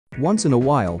Once in a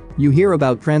while, you hear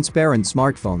about transparent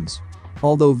smartphones.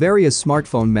 Although various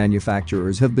smartphone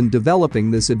manufacturers have been developing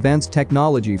this advanced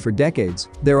technology for decades,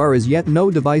 there are as yet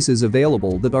no devices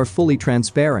available that are fully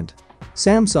transparent.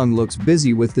 Samsung looks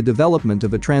busy with the development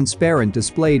of a transparent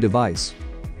display device,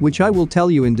 which I will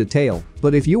tell you in detail,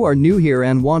 but if you are new here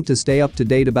and want to stay up to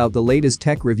date about the latest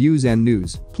tech reviews and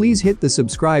news, please hit the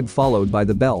subscribe followed by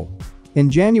the bell. In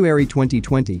January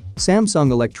 2020,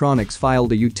 Samsung Electronics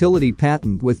filed a utility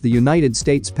patent with the United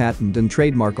States Patent and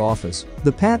Trademark Office.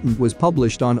 The patent was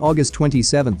published on August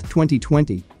 27,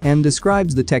 2020, and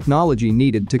describes the technology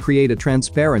needed to create a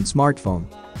transparent smartphone.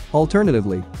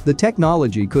 Alternatively, the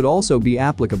technology could also be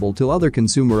applicable to other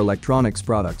consumer electronics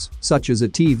products, such as a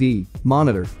TV,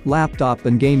 monitor, laptop,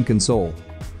 and game console.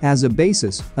 As a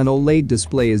basis, an OLED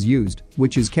display is used,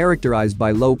 which is characterized by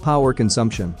low power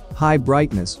consumption, high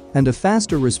brightness, and a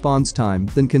faster response time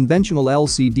than conventional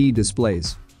LCD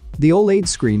displays. The OLED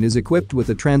screen is equipped with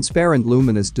a transparent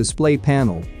luminous display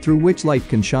panel through which light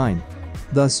can shine.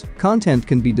 Thus, content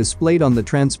can be displayed on the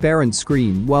transparent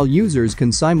screen while users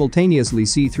can simultaneously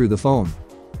see through the phone.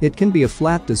 It can be a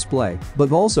flat display,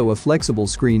 but also a flexible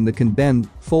screen that can bend,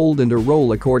 fold, and or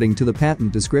roll according to the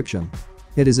patent description.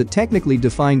 It is a technically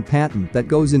defined patent that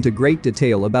goes into great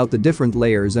detail about the different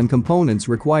layers and components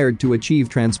required to achieve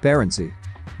transparency.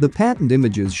 The patent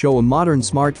images show a modern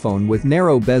smartphone with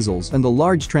narrow bezels and a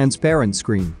large transparent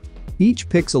screen. Each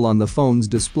pixel on the phone's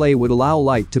display would allow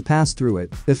light to pass through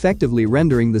it, effectively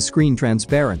rendering the screen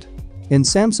transparent. In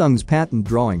Samsung's patent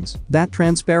drawings, that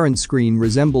transparent screen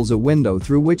resembles a window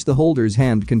through which the holder's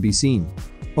hand can be seen.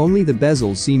 Only the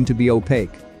bezels seem to be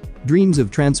opaque. Dreams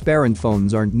of transparent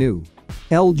phones aren't new.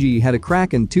 LG had a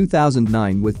crack in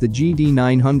 2009 with the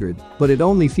GD900, but it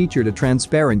only featured a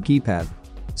transparent keypad.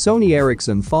 Sony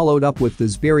Ericsson followed up with the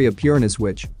Xperia Pureness,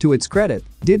 which, to its credit,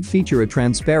 did feature a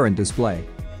transparent display.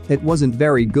 It wasn't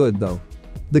very good though.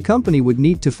 The company would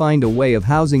need to find a way of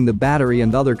housing the battery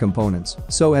and other components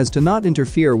so as to not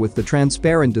interfere with the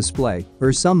transparent display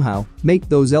or somehow make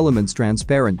those elements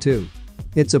transparent too.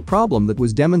 It's a problem that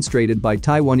was demonstrated by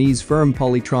Taiwanese firm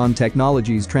Polytron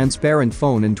Technology's transparent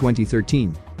phone in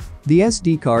 2013. The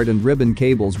SD card and ribbon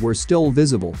cables were still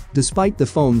visible despite the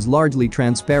phone's largely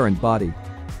transparent body.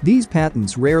 These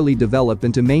patents rarely develop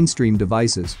into mainstream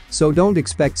devices, so don't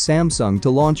expect Samsung to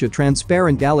launch a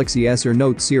transparent Galaxy S or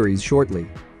Note series shortly.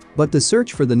 But the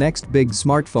search for the next big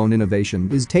smartphone innovation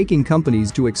is taking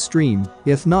companies to extreme,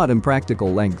 if not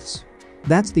impractical lengths.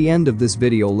 That's the end of this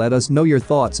video. Let us know your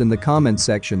thoughts in the comments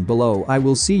section below. I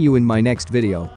will see you in my next video.